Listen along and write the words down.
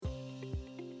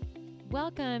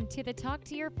Welcome to the Talk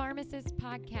to Your Pharmacist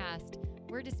podcast.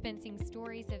 We're dispensing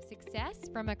stories of success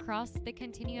from across the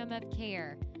continuum of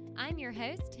care. I'm your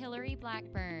host, Hillary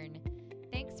Blackburn.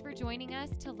 Thanks for joining us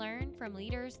to learn from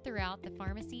leaders throughout the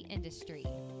pharmacy industry.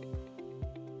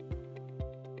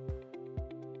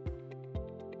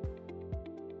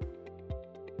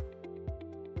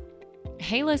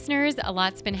 Hey listeners, a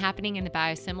lot's been happening in the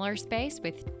biosimilar space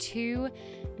with 2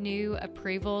 new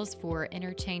approvals for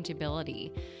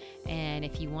interchangeability. And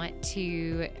if you want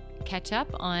to catch up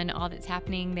on all that's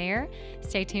happening there,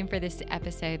 stay tuned for this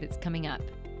episode that's coming up.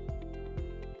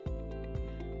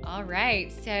 All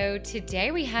right, so today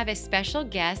we have a special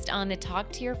guest on the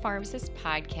Talk to Your Pharmacist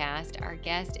podcast. Our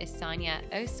guest is Sonia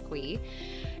Osqui,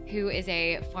 who is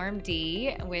a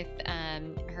PharmD with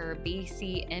her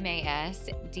BCMAS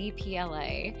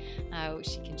DPLA.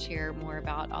 She can share more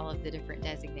about all of the different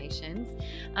designations.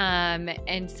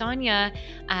 And Sonia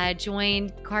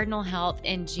joined Cardinal Health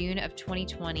in June of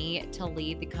 2020 to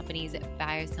lead the company's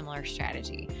biosimilar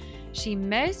strategy. She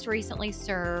most recently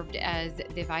served as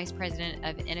the Vice President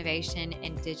of Innovation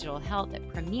and Digital Health at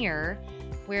Premier,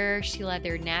 where she led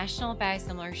their national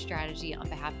biosimilar strategy on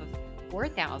behalf of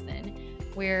 4,000,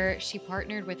 where she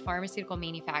partnered with pharmaceutical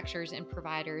manufacturers and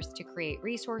providers to create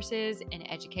resources and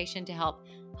education to help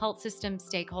health system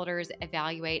stakeholders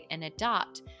evaluate and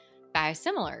adopt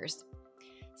biosimilars.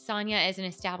 Sonia is an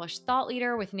established thought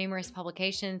leader with numerous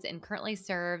publications and currently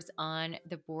serves on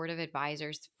the board of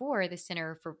advisors for the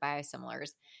Center for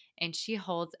Biosimilars. And she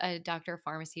holds a Doctor of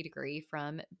Pharmacy degree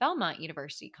from Belmont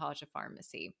University College of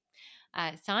Pharmacy.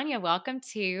 Sonia, welcome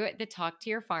to the Talk to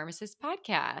Your Pharmacist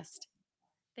podcast.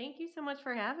 Thank you so much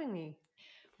for having me.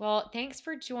 Well, thanks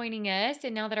for joining us.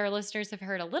 And now that our listeners have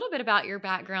heard a little bit about your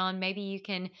background, maybe you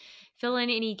can fill in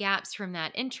any gaps from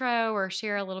that intro or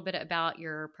share a little bit about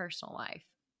your personal life.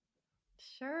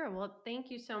 Sure. Well, thank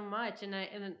you so much. And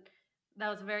that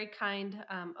was a very kind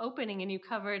opening, and you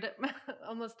covered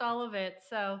almost all of it.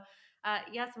 So,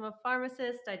 yes, I'm a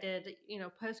pharmacist. I did,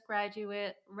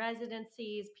 postgraduate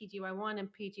residencies, PGY1 and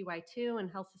PGY2 in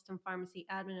health system pharmacy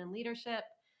admin and leadership,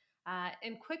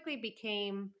 and quickly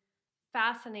became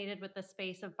fascinated with the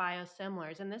space of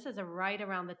biosimilars. And this is right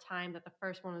around the time that the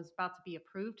first one was about to be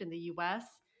approved in the US.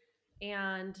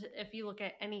 And if you look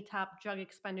at any top drug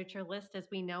expenditure list, as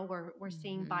we know, we're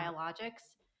seeing biologics.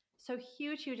 So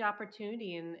huge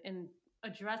opportunity in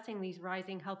addressing these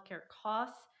rising healthcare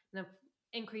costs and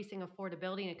increasing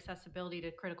affordability and accessibility to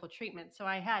critical treatment. So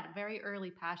I had very early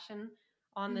passion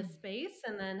on this space,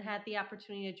 and then had the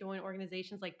opportunity to join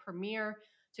organizations like Premier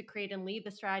to create and lead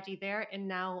the strategy there, and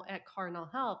now at Cardinal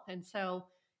Health. And so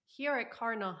here at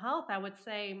Cardinal Health, I would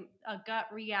say a gut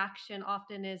reaction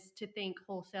often is to think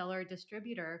wholesaler,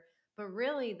 distributor, but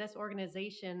really this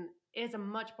organization is a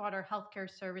much broader healthcare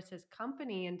services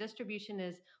company, and distribution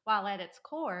is, while at its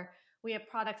core, we have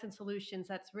products and solutions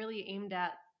that's really aimed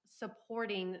at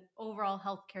supporting overall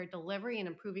healthcare delivery and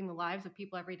improving the lives of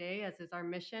people every day, as is our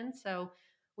mission. So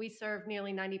we serve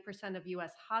nearly 90% of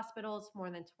US hospitals, more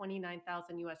than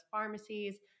 29,000 US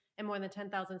pharmacies, and more than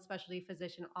 10,000 specialty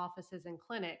physician offices and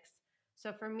clinics.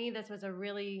 So for me, this was a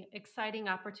really exciting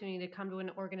opportunity to come to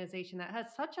an organization that has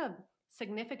such a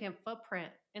significant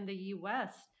footprint in the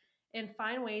US and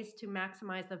find ways to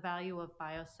maximize the value of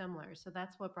biosimilars. So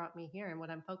that's what brought me here and what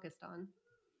I'm focused on.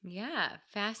 Yeah,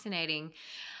 fascinating.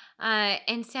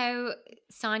 And so,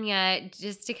 Sonia,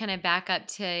 just to kind of back up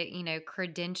to,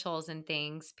 credentials and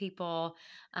things, people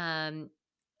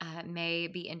may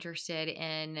be interested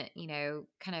in,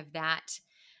 kind of that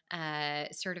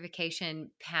certification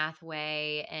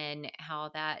pathway and how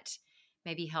that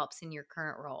maybe helps in your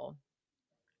current role.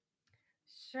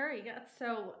 Sure, yeah.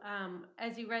 So,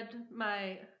 as you read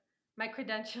my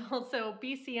credentials, so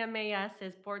BCMAS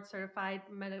is board certified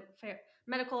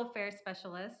medical affairs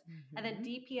specialist, and then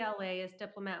Mm-hmm. DPLA is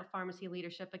Diplomat of Pharmacy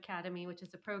Leadership Academy, which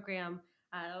is a program,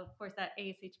 of course, that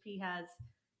ASHP has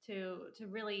to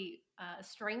really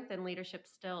strengthen leadership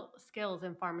skills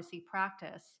in pharmacy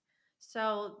practice.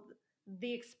 So.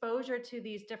 The exposure to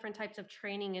these different types of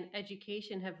training and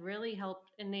education have really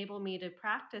helped enable me to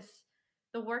practice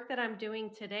the work that I'm doing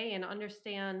today and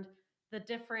understand the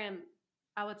different,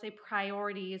 I would say,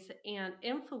 priorities and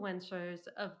influencers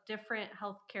of different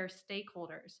healthcare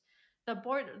stakeholders.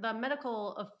 The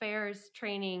medical affairs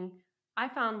training I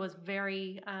found was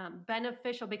very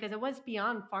beneficial because it was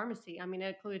beyond pharmacy. I mean,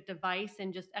 it included device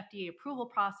and just FDA approval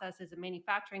processes and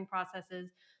manufacturing processes.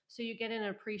 So you get an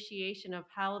appreciation of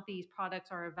how these products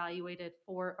are evaluated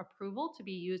for approval to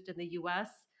be used in the US.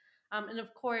 And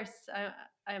of course,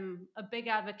 I'm a big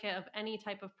advocate of any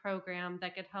type of program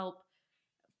that could help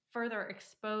further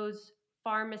expose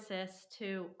pharmacists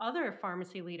to other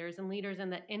pharmacy leaders and leaders in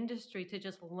the industry to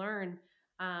just learn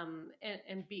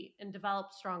and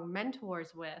develop strong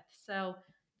mentors with. So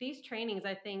these trainings,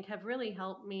 I think, have really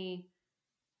helped me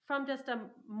from just a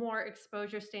more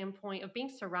exposure standpoint of being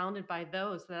surrounded by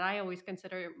those that I always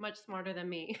consider much smarter than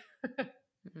me.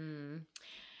 Mm.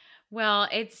 Well,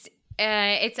 it's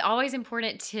always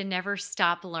important to never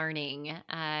stop learning.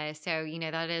 So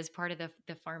that is part of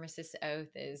the pharmacist oath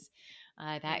is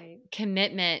that Right.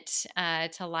 commitment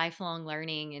to lifelong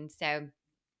learning, and so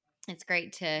it's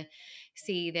great to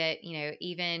see that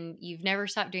even you've never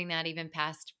stopped doing that even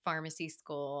past pharmacy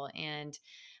school, and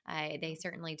they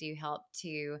certainly do help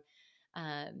to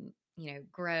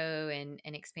grow and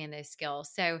expand those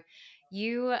skills. So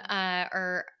you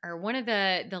are one of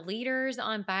the leaders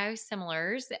on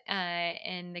biosimilars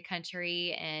in the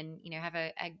country, and have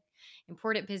a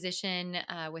important position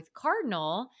with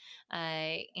Cardinal,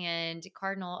 and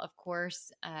Cardinal, of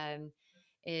course.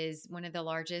 Is one of the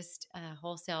largest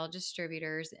wholesale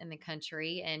distributors in the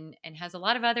country, and has a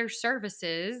lot of other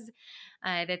services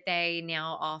that they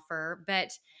now offer.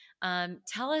 But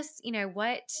tell us,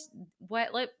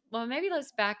 well, maybe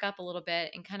let's back up a little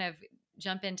bit and kind of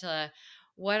jump into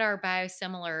what are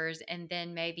biosimilars, and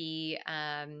then maybe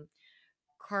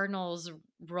Cardinal's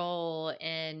role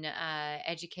in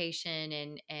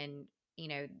education and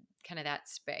kind of that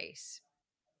space.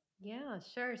 Yeah,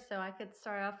 sure. So I could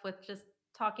start off with just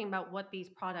talking about what these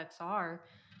products are.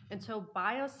 And so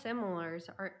biosimilars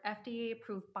are FDA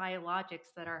approved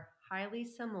biologics that are highly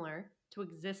similar to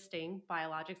existing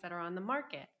biologics that are on the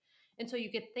market. And so you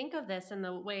could think of this in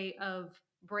the way of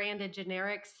branded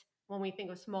generics when we think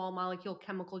of small molecule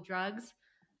chemical drugs.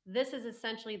 This is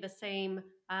essentially the same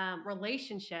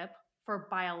relationship for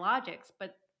biologics,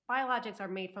 but biologics are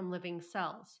made from living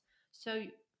cells. So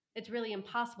it's really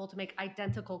impossible to make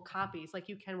identical copies like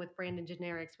you can with branded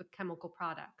generics with chemical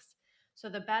products. So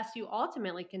the best you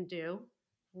ultimately can do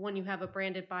when you have a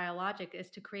branded biologic is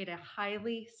to create a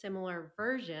highly similar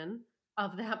version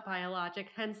of that biologic,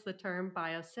 hence the term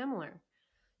biosimilar.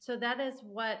 So that is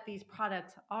what these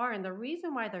products are. And the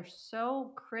reason why they're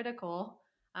so critical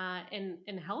in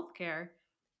healthcare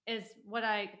is what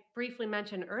I briefly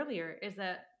mentioned earlier is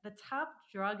that the top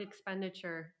drug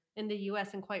expenditure in the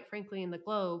US and quite frankly in the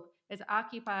globe is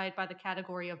occupied by the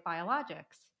category of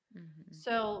biologics. Hmm.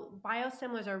 So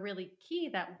biosimilars are really key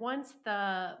that once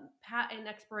the patent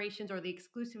expirations or the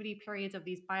exclusivity periods of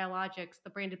these biologics, the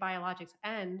branded biologics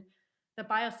end, the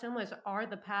biosimilars are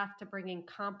the path to bringing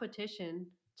competition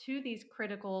to these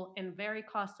critical and very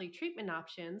costly treatment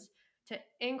options to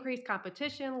increase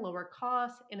competition, lower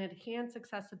costs, and enhance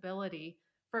accessibility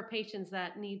for patients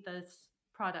that need this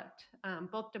product,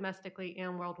 both domestically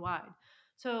and worldwide.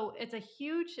 So it's a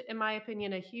huge, in my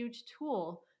opinion, a huge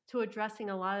tool to addressing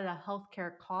a lot of the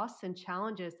healthcare costs and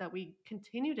challenges that we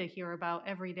continue to hear about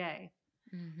every day.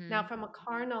 Now, Hmm. from a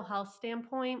Cardinal Health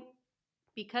standpoint,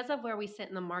 because of where we sit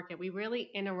in the market, we really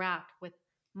interact with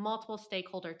multiple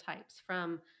stakeholder types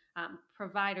from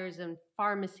providers and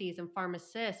pharmacies and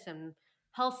pharmacists and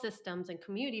health systems and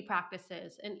community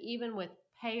practices, and even with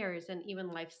payers and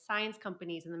even life science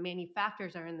companies and the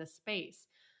manufacturers are in the space.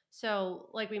 So,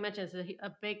 like we mentioned, it's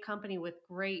a big company with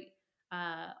great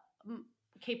uh,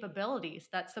 capabilities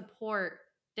that support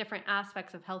different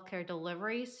aspects of healthcare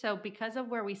delivery. So, because of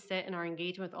where we sit in our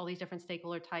engagement with all these different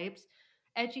stakeholder types,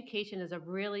 education is a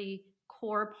really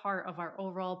core part of our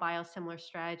overall biosimilar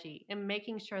strategy and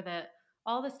making sure that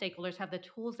all the stakeholders have the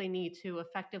tools they need to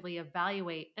effectively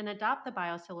evaluate and adopt the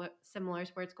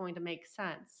biosimilars where it's going to make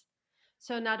sense.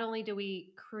 So, not only do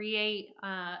we create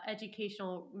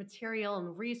educational material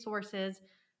and resources,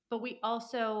 but we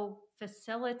also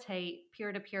facilitate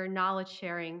peer to peer knowledge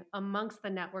sharing amongst the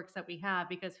networks that we have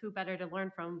because who better to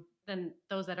learn from than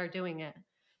those that are doing it?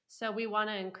 So we want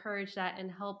to encourage that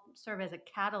and help serve as a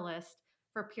catalyst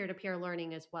for peer to peer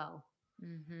learning as well.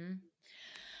 Hmm.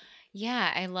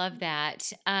 Yeah, I love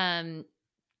that. And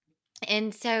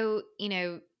so,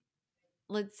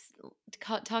 let's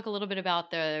talk a little bit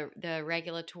about the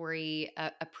regulatory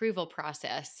approval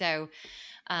process. So,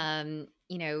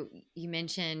 you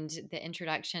mentioned the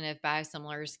introduction of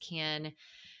biosimilars can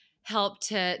help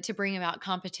to bring about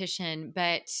competition,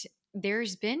 but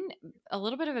there's been a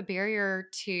little bit of a barrier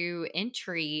to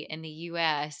entry in the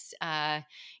U.S.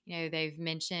 They've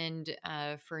mentioned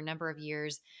for a number of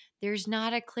years there's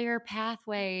not a clear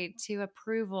pathway to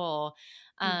approval.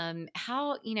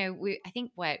 How I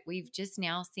think what we've just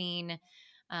now seen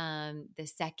the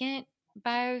second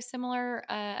biosimilar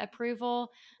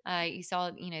approval. You saw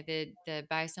the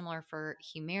biosimilar for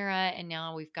Humira, and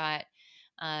now we've got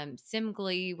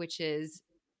Simgly, which is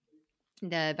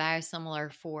the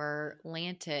biosimilar for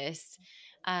Lantus.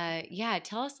 Yeah,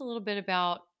 tell us a little bit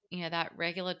about that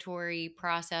regulatory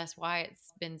process, why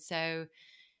it's been so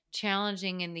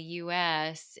challenging in the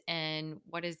U.S. and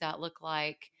what does that look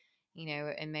like,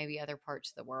 in maybe other parts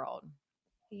of the world.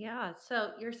 Yeah,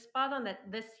 so you're spot on that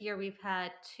this year we've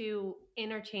had two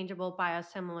interchangeable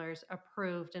biosimilars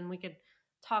approved, and we could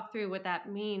talk through what that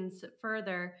means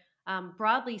further.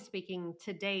 Broadly speaking,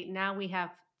 to date, now we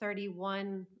have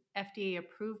 31 FDA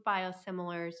approved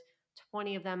biosimilars,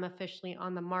 20 of them officially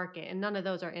on the market, and none of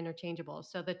those are interchangeable.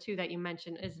 So the two that you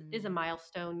mentioned is a Mhm.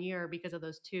 milestone year because of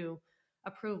those two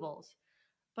approvals.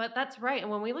 But that's right.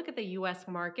 And when we look at the US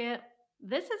market,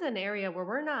 this is an area where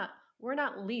we're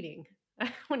not leading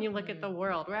when you look at the Mm.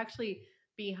 world. We're actually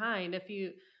behind. If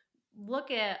you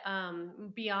look at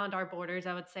beyond our borders,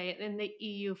 I would say in the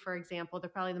EU, for example, they're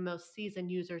probably the most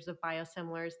seasoned users of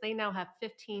biosimilars. They now have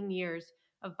 15 years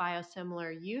of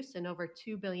biosimilar use and over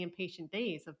 2 billion patient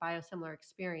days of biosimilar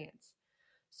experience.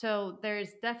 So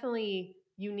there's definitely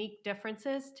unique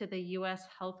differences to the US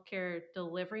healthcare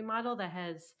delivery model that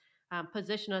has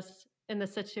positioned us in the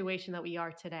situation that we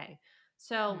are today.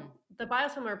 So Mm. the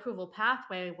biosimilar approval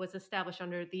pathway was established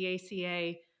under the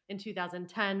ACA in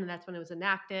 2010, and that's when it was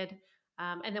enacted.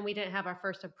 And then we didn't have our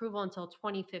first approval until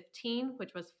 2015,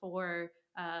 which was for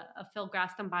a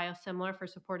filgrastim biosimilar for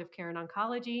supportive care in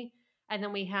oncology. And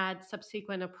then we had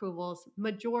subsequent approvals,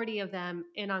 majority of them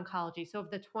in oncology. So of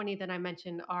the 20 that I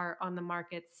mentioned are on the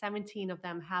market, 17 of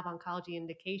them have oncology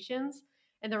indications,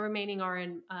 and the remaining are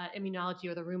in immunology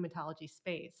or the rheumatology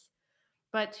space.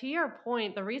 But to your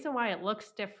point, the reason why it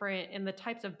looks different and the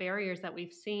types of barriers that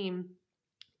we've seen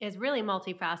is really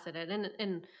multifaceted.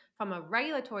 And from a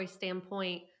regulatory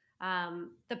standpoint,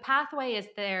 the pathway is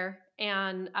there.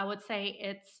 And I would say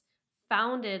it's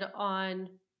founded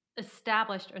on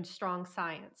established and strong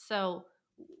science. So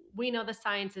we know the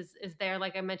science is there.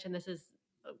 Like I mentioned, this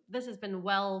has been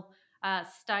well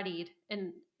studied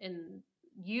and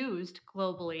used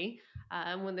globally,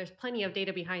 when there's plenty of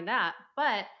data behind that.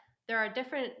 But there are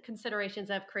different considerations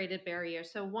that have created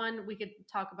barriers. So one we could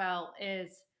talk about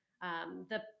is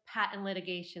the patent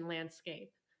litigation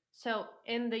landscape. So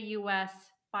in the US,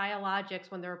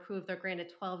 biologics, when they're approved, they're granted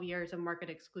 12 years of market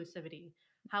exclusivity.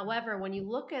 However, when you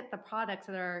look at the products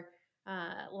that are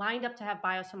lined up to have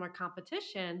biosimilar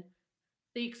competition,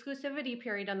 the exclusivity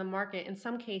period on the market in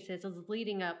some cases is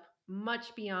leading up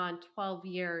much beyond 12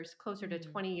 years, closer to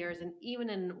Mm. 20 years, and even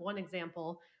in one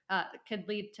example, could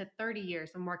lead to 30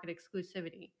 years of market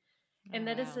exclusivity. Oh, And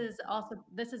that wow.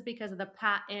 this is because of the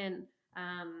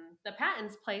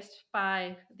patents placed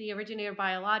by the originator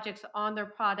biologics on their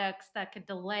products that could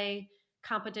delay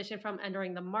competition from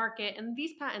entering the market. And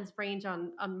these patents range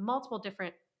on multiple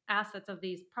different assets of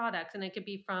these products, and it could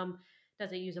be from,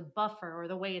 does it use a buffer, or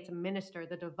the way it's administered,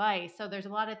 the device. So there's a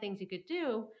lot of things you could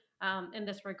do in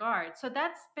this regard. So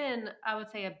that's been, I would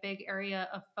say, a big area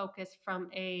of focus from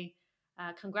a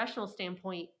congressional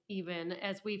standpoint, even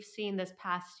as we've seen this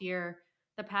past year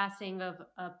the passing of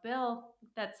a bill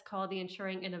that's called the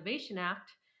Ensuring Innovation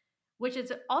Act, which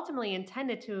is ultimately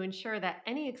intended to ensure that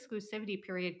any exclusivity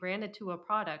period granted to a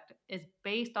product is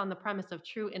based on the premise of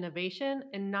true innovation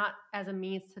and not as a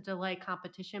means to delay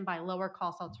competition by lower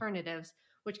cost alternatives,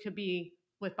 which could be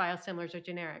with biosimilars or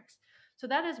generics. So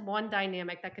that is one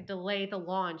dynamic that could delay the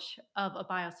launch of a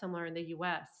biosimilar in the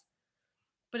US.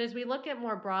 But as we look at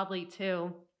more broadly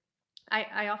too,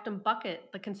 I often bucket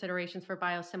the considerations for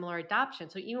biosimilar adoption.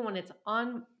 So even when it's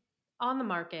on the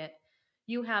market,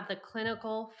 you have the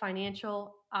clinical,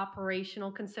 financial,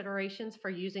 operational considerations for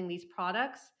using these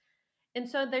products. And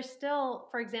so there's still,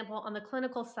 for example, on the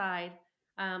clinical side,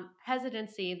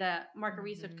 hesitancy that market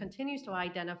research Hmm. continues to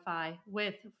identify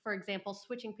with, for example,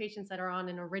 switching patients that are on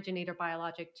an originator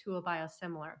biologic to a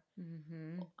biosimilar,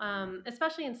 Hmm.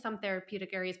 especially in some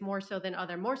therapeutic areas, more so in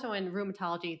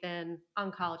rheumatology than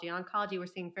oncology. In oncology, we're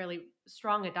seeing fairly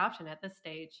strong adoption at this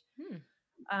stage.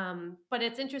 Hmm. But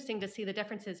it's interesting to see the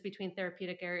differences between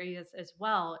therapeutic areas as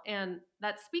well. And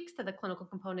that speaks to the clinical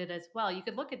component as well. You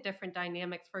could look at different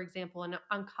dynamics. For example, in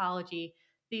oncology,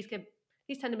 these could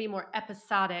these tend to be more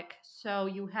episodic. So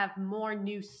you have more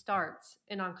new starts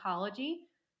in oncology.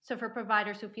 So for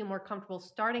providers who feel more comfortable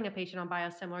starting a patient on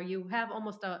biosimilar, you have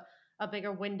almost a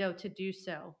bigger window to do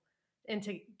so and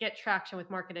to get traction with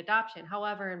market adoption.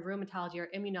 However, in rheumatology or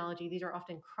immunology, these are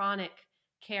often chronic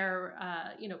care,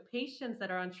 patients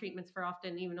that are on treatments for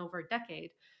often even over a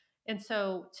decade. And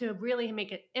so, to really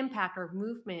make an impact or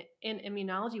movement in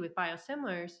immunology with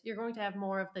biosimilars, you're going to have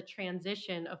more of the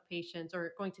transition of patients,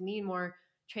 or going to need more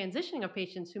transitioning of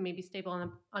patients who may be stable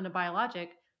on a biologic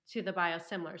to the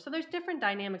biosimilar. So there's different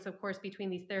dynamics, of course, between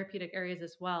these therapeutic areas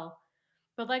as well.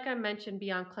 But like I mentioned,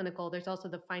 beyond clinical, there's also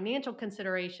the financial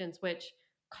considerations, which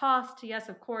cost, yes,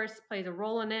 of course, plays a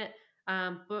role in it.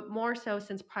 But more so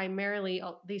since primarily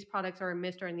these products are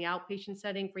administered in the outpatient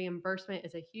setting, reimbursement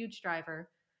is a huge driver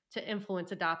to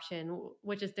influence adoption,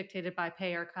 which is dictated by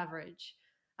payer coverage.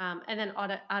 And then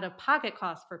out of pocket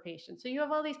costs for patients. So you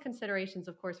have all these considerations,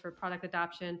 of course, for product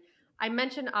adoption. I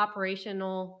mentioned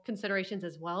operational considerations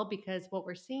as well, because what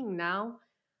we're seeing now,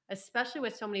 especially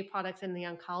with so many products in the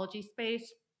oncology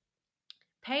space,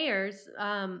 payers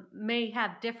may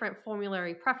have different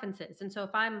formulary preferences. And so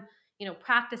if I'm,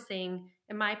 practicing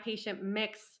in my patient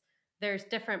mix, there's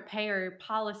different payer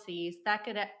policies that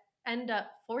could end up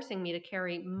forcing me to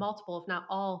carry multiple, if not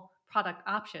all, product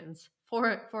options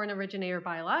for an originator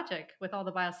biologic with all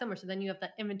the biosimilars. So then you have the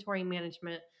inventory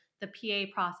management, the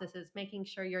PA processes, making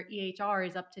sure your EHR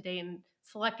is up to date and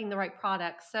selecting the right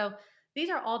products. So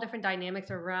these are all different dynamics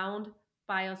around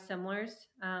biosimilars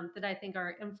that I think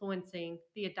are influencing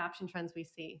the adoption trends we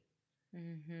see.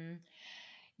 Mm-hmm.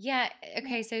 Yeah.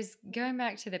 Okay. So going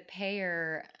back to the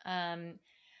payer,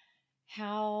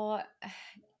 how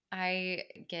I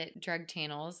get drug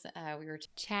channels. We were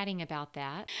chatting about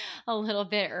that a little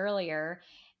bit earlier.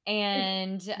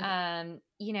 And,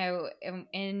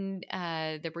 in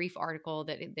the brief article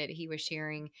that he was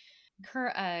sharing,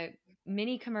 cur- uh,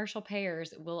 many commercial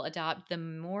payers will adopt the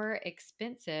more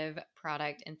expensive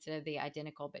product instead of the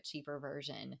identical but cheaper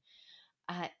version.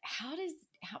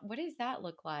 What does that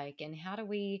look like, and how do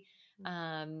we,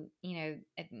 and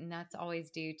that's always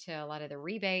due to a lot of the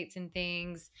rebates and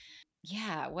things.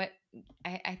 Yeah,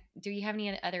 I do you have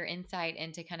any other insight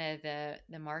into kind of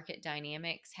the market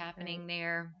dynamics Right. happening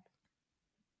there?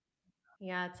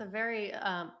 Yeah, it's a very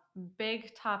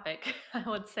big topic, I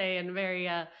would say, and very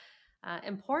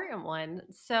important one.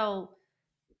 So,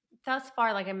 thus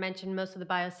far, like I mentioned, most of the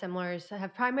biosimilars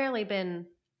have primarily been,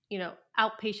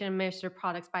 outpatient administered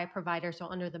products by providers, so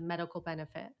under the medical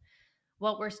benefit.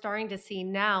 What we're starting to see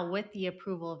now with the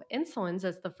approval of insulins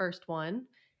as the first one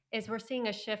is we're seeing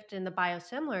a shift in the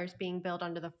biosimilars being billed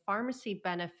under the pharmacy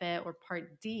benefit, or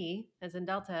Part D, as in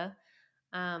Delta.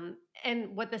 And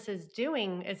what this is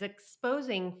doing is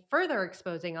further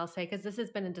exposing, I'll say, because this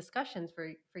has been in discussions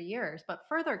for years, but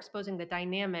further exposing the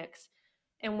dynamics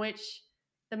in which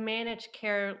the managed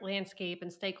care landscape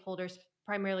and stakeholders,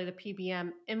 primarily the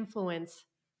PBM, influence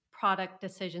product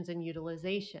decisions and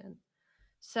utilization.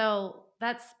 So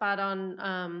that's spot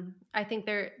on. I think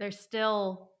there's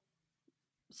still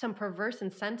some perverse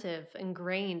incentive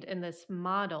ingrained in this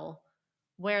model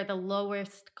where the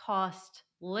lowest cost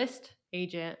list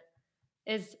agent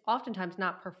is oftentimes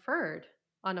not preferred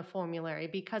on a formulary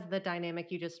because of the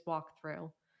dynamic you just walked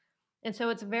through. And so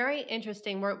it's very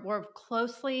interesting. We're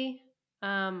closely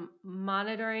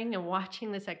monitoring and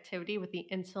watching this activity with the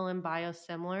insulin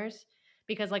biosimilars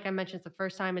because, like I mentioned, it's the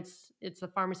first time it's the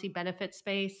pharmacy benefit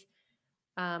space.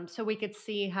 So we could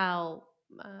see how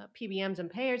PBMs and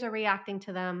payers are reacting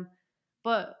to them.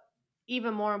 But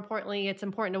even more importantly, it's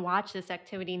important to watch this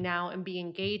activity now and be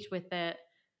engaged with it,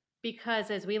 because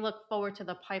as we look forward to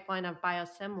the pipeline of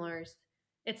biosimilars,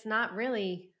 it's not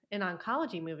really in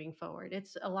oncology moving forward.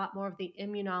 It's a lot more of the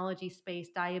immunology space,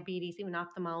 diabetes, even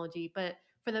ophthalmology. But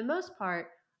for the most part,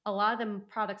 a lot of the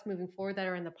products moving forward that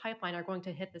are in the pipeline are going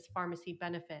to hit this pharmacy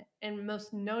benefit. And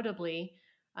most notably,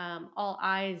 all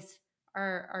eyes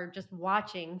are just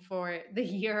watching for the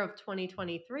year of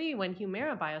 2023 when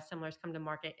Humira biosimilars come to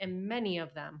market, and many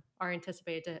of them are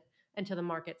anticipated to enter the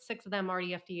market. 6 of them already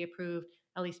FDA approved,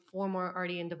 at least 4 more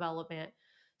already in development.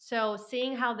 So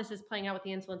seeing how this is playing out with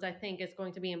the insulins, I think, is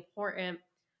going to be important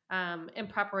in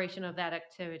preparation of that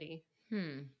activity.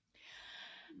 Hmm.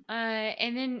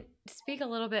 And then speak a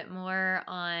little bit more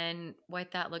on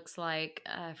what that looks like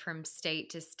from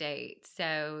state to state.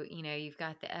 So, you've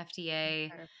got the FDA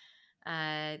Sure.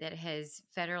 that has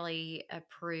federally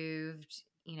approved,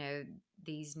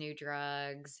 these new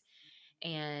drugs.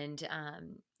 And,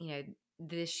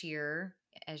 this year,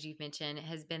 as you've mentioned,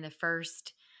 has been the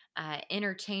first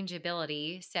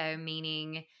interchangeability. So,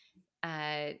 meaning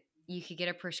uh, you could get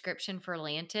a prescription for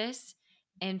Lantus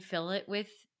and fill it with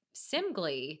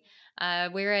Semglee.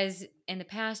 Whereas in the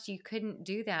past, you couldn't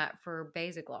do that for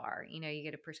Basaglar. You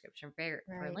get a prescription for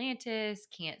Right. Lantus,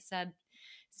 can't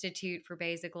substitute for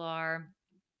Basaglar.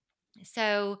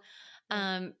 So,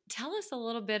 Right. tell us a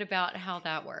little bit about how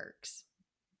that works.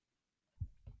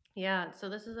 Yeah, so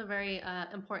this is a very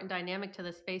important dynamic to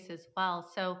the space as well.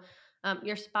 So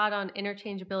you're spot on.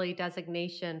 Interchangeability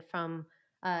designation from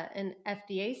an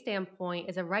FDA standpoint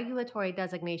is a regulatory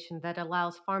designation that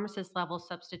allows pharmacist level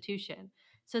substitution.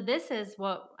 So this is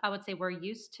what I would say we're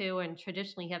used to and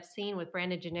traditionally have seen with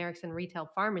branded generics and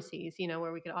retail pharmacies,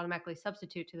 where we could automatically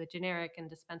substitute to the generic and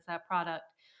dispense that product.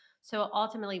 So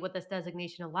ultimately, what this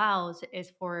designation allows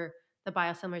is for the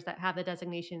biosimilars that have the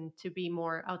designation to be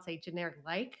more, I would say, generic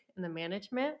like in the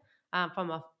management from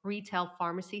a retail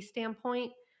pharmacy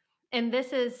standpoint. And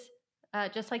this is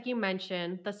just like you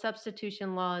mentioned, the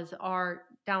substitution laws are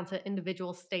down to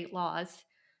individual state laws.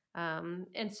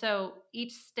 And so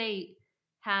each state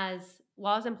has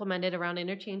laws implemented around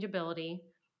interchangeability,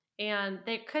 and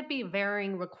there could be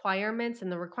varying requirements,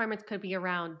 and the requirements could be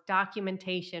around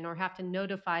documentation or have to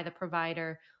notify the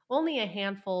provider. Only a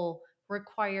handful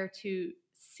require to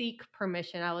seek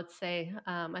permission, I would say.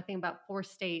 I think about 4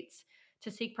 states to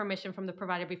seek permission from the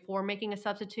provider before making a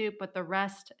substitute, but the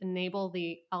rest enable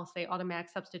the, I'll say,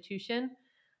 automatic substitution.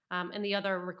 And the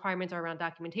other requirements are around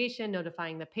documentation,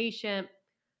 notifying the patient,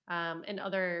 and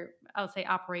other, I'll say,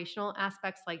 operational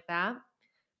aspects like that.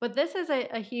 But this is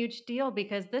a huge deal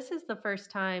because this is the first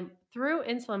time through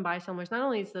insulin biosimilars. Not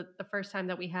only is the first time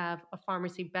that we have a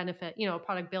pharmacy benefit, a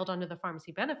product billed under the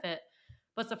pharmacy benefit,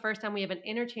 but it's the first time we have an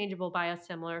interchangeable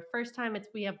biosimilar. First time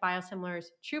we have biosimilars,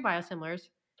 true biosimilars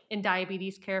in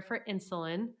diabetes care for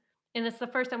insulin. And it's the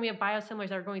first time we have biosimilars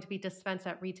that are going to be dispensed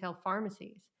at retail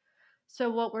pharmacies. So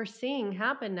what we're seeing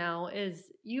happen now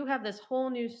is you have this whole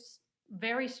new,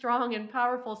 very strong and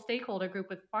powerful stakeholder group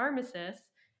with pharmacists.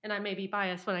 And I may be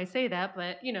biased when I say that,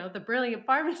 but the brilliant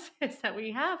pharmacists that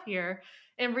we have here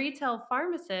and retail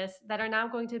pharmacists that are now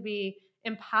going to be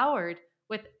empowered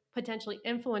with potentially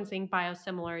influencing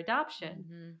biosimilar adoption.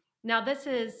 Mm-hmm. Now, this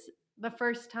is the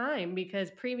first time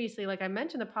because previously, like I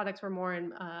mentioned, the products were more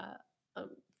in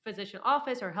physician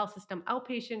office or health system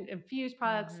outpatient infused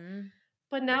products. Mm-hmm.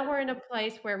 But now we're in a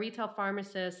place where retail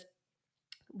pharmacists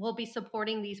will be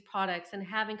supporting these products and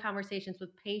having conversations with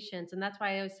patients. And that's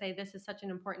why I always say this is such an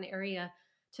important area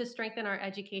to strengthen our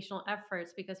educational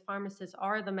efforts because pharmacists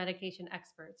are the medication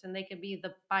experts and they can be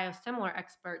the biosimilar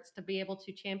experts to be able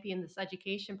to champion this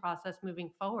education process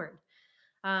moving forward.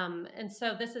 And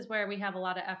so this is where we have a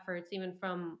lot of efforts, even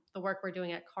from the work we're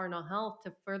doing at Cardinal Health,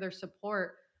 to further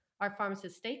support our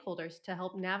pharmacist stakeholders to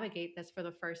help navigate this for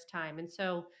the first time. And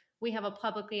so we have a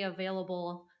publicly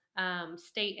available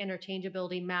state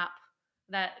interchangeability map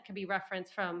that can be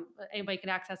referenced from anybody can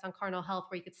access on Cardinal Health,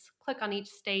 where you could click on each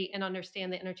state and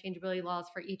understand the interchangeability laws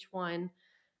for each one.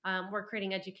 We're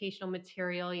creating educational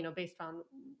material, based on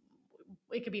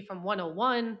it could be from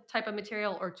 101 type of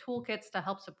material or toolkits to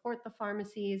help support the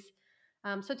pharmacies.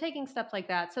 So taking steps like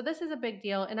that. So this is a big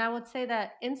deal. And I would say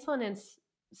that insulin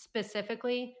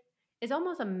specifically is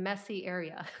almost a messy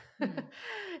area. Mm-hmm.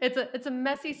 It's a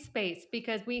messy space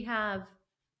because we've had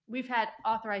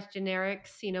authorized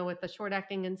generics, with the short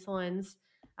acting insulins.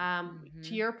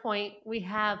 To your point, we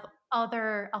have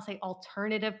other, I'll say,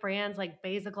 alternative brands like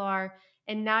Basaglar,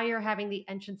 and now you're having the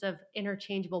entrance of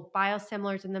interchangeable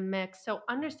biosimilars in the mix. So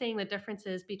understanding the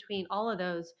differences between all of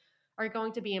those are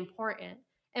going to be important.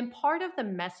 And part of the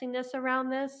messiness around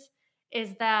this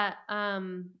is that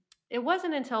it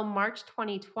wasn't until March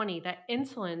 2020 that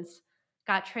insulins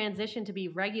got transitioned to be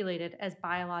regulated as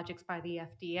biologics by the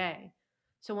FDA.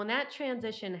 So when that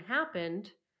transition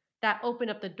happened, that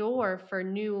opened up the door for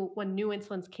when new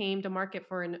insulins came to market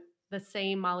for the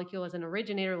same molecule as an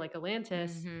originator like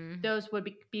Atlantis, Mm-hmm. those would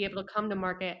be able to come to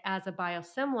market as a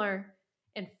biosimilar.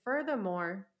 And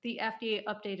furthermore, the FDA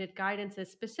updated guidances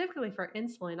specifically for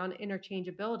insulin on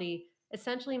interchangeability,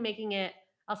 essentially making it,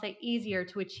 I'll say, easier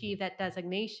to achieve that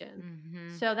designation.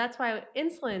 Mm-hmm. So that's why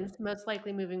insulin's most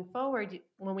likely moving forward.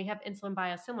 When we have insulin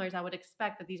biosimilars, I would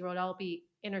expect that these would all be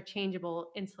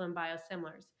interchangeable insulin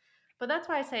biosimilars. But that's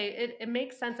why I say it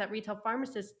makes sense that retail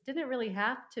pharmacists didn't really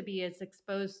have to be as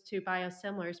exposed to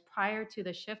biosimilars prior to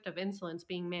the shift of insulins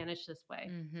being managed this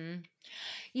way. Mm-hmm.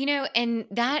 And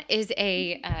that is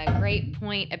a great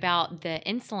point about the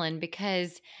insulin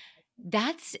because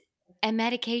that's a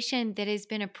medication that has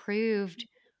been approved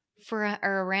or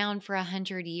around for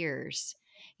 100 years.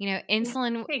 Insulin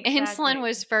insulin Exactly.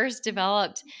 was first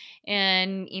developed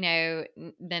in the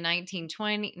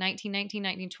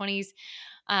 1920s.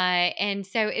 And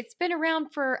so it's been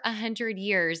around for 100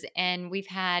 years, and we've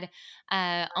had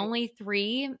Right. only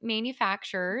 3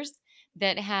 manufacturers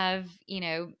that have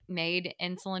made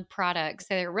insulin products.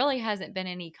 So there really hasn't been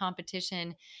any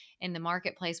competition in the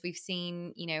marketplace. We've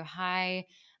seen high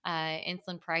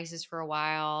insulin prices for a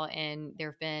while, and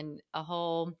there have been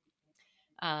um,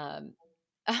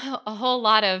 a whole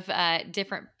lot of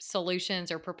different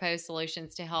solutions or proposed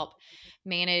solutions to help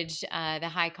manage the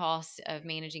high costs of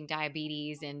managing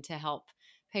diabetes and to help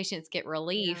patients get Yeah.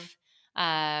 relief.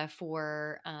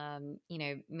 for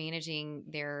managing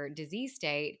their disease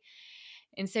state.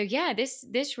 And so, yeah,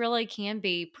 this really can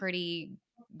be pretty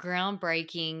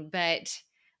groundbreaking. But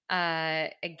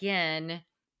again,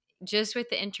 just with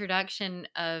the introduction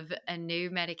of a new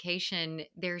medication,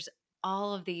 there's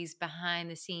all of these behind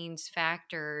the scenes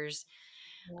factors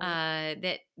Right.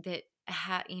 that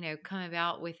come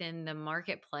about within the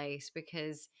marketplace,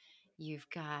 because you've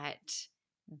got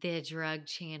the drug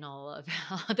channel of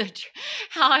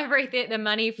how everything, the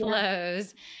money Yeah.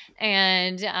 flows,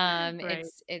 and Right.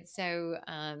 it's so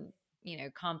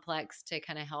complex to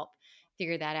kind of help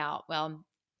figure that out. Well,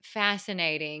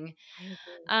 fascinating.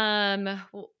 I agree.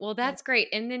 Well, Yeah. that's great.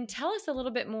 And then tell us a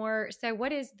little bit more. So,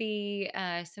 what is the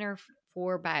Center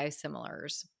for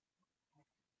Biosimilars?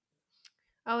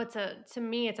 Oh, to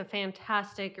me, it's a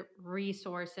fantastic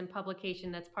resource and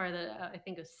publication that's part of the, I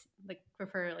think, like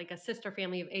prefer like a sister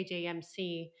family of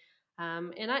AJMC,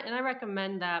 and I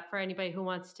recommend that for anybody who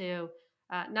wants to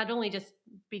not only just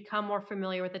become more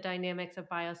familiar with the dynamics of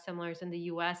biosimilars in the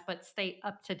U.S., but stay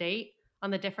up to date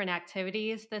on the different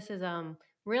activities. This is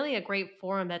really a great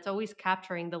forum that's always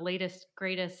capturing the latest,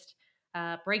 greatest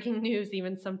breaking news,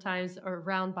 even sometimes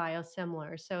around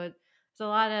biosimilars. So it's a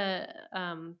lot of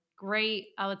great,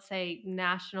 I would say,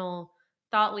 national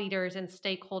thought leaders and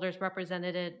stakeholders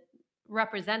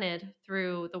represented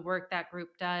through the work that group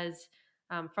does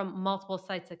from multiple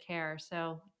sites of care.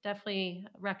 So definitely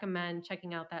recommend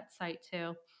checking out that site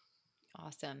too.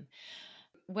 Awesome.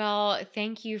 Well,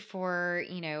 thank you for,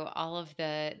 all of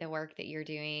the work that you're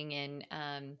doing, and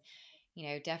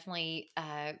definitely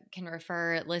can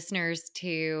refer listeners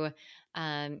to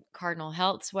Cardinal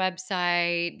Health's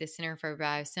website, the Center for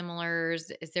Biosimilars.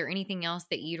 Is there anything else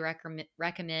that you'd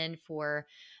recommend for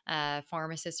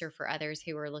pharmacists or for others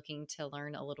who are looking to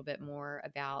learn a little bit more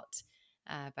about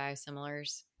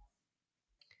biosimilars?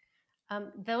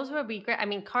 Those would be great. I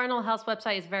mean, Cardinal Health's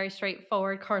website is very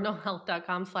straightforward,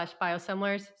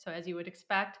 cardinalhealth.com/biosimilars. So as you would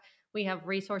expect, we have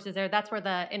resources there. That's where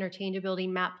the interchangeability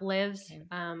map lives, Okay.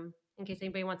 in case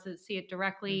anybody wants to see it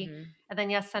directly. Mm-hmm. And then,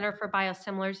 yes, Center for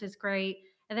Biosimilars is great.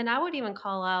 And then I would even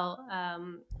call out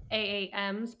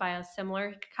AAM's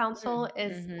Biosimilar Council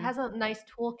Mm-hmm. has a nice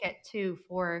toolkit too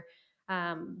for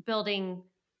building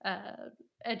uh,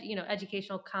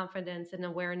 educational confidence and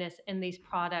awareness in these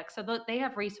products. So they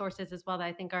have resources as well that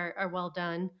I think are well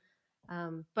done.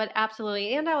 But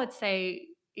absolutely, and I would say,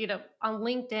 on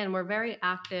LinkedIn we're very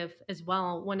active as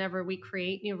well. Whenever we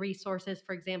create new resources,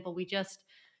 for example, we just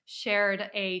shared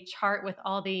a chart with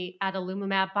all the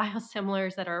adalimumab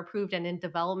biosimilars that are approved and in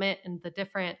development and the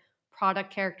different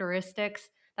product characteristics.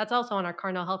 That's also on our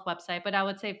Cardinal Health website. But I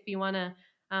would say if you want to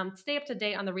stay up to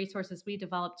date on the resources we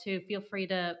develop too, feel free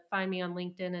to find me on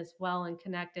LinkedIn as well and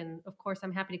connect. And of course,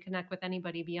 I'm happy to connect with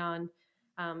anybody beyond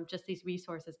just these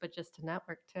resources, but just to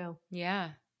network too. Yeah,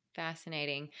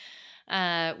 fascinating.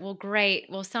 Well, great.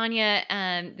 Well, Sonia,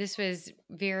 this was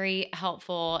very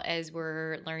helpful as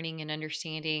we're learning and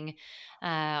understanding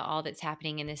all that's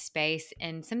happening in this space.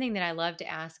 And something that I love to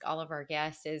ask all of our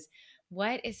guests is,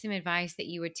 what is some advice that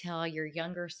you would tell your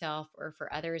younger self or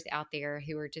for others out there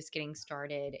who are just getting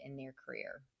started in their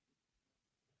career?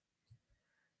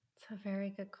 It's a very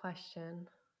good question.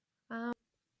 Um,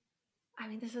 I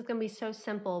mean, this is going to be so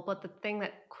simple, but the thing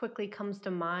that quickly comes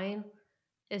to mind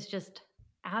is just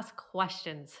ask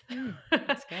questions. Hmm,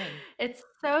 that's good. It's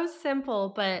so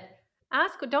simple, but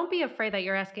don't be afraid that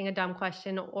you're asking a dumb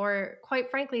question, or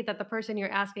quite frankly that the person you're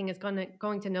asking is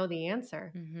going to know the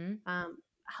answer. Mm-hmm. Um,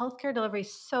 Healthcare delivery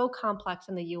is so complex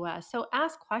in the US. So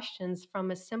ask questions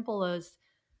from as simple as,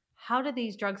 how do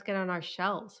these drugs get on our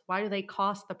shelves? Why do they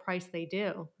cost the price they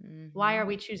do? Why Mm-hmm. are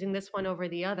we choosing this one over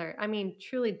the other? I mean,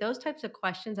 truly, those types of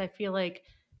questions I feel like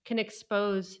can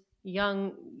expose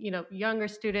younger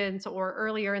students or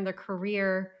earlier in their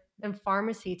career in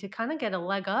pharmacy to kind of get a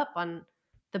leg up on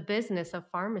the business of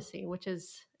pharmacy, which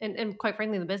is, and quite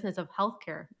frankly, the business of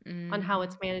healthcare on how Mm-hmm.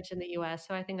 it's managed in the US.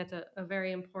 So I think that's a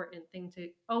very important thing to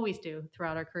always do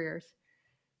throughout our careers.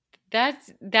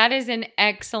 That is an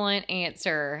excellent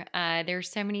answer. There's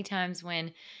so many times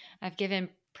when I've given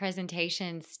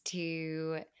presentations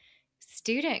to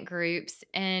student groups,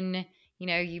 and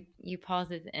you pause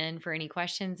at the end for any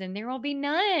questions, and there will be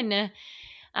none.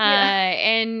 Yeah.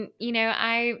 And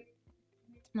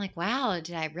I'm like, wow,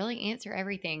 did I really answer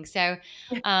everything? So,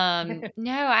 no,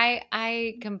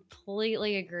 I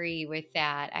completely agree with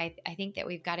that. I think that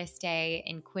we've got to stay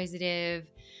inquisitive.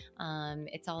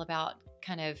 It's all about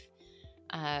kind of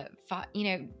uh,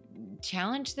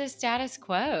 challenge the status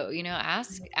quo.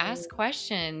 Ask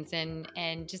questions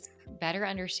and just better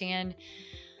understand.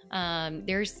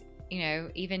 There's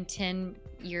even 10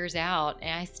 years out,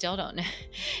 and I still don't know.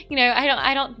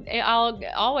 I'll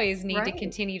always need to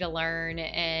continue to learn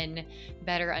and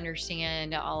better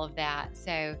understand all of that.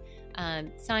 So,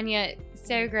 Sonia,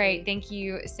 so great. Thank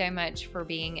you so much for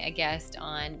being a guest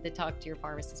on the Talk to Your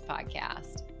Pharmacist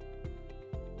podcast.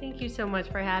 Thank you so much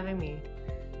for having me.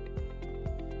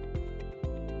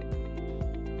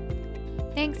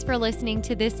 Thanks for listening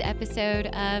to this episode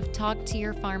of Talk to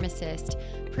Your Pharmacist,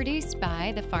 produced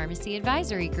by the Pharmacy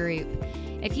Advisory Group.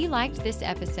 If you liked this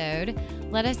episode,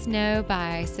 let us know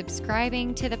by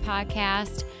subscribing to the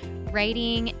podcast,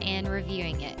 rating, and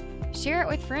reviewing it. Share it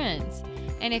with friends.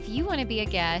 And if you want to be a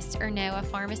guest or know a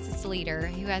pharmacist leader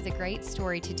who has a great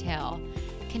story to tell,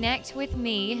 connect with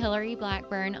me, Hillary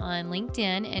Blackburn, on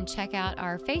LinkedIn and check out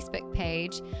our Facebook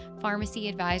page, Pharmacy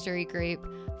Advisory Group,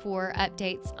 for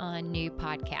updates on new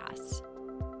podcasts.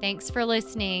 Thanks for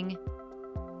listening.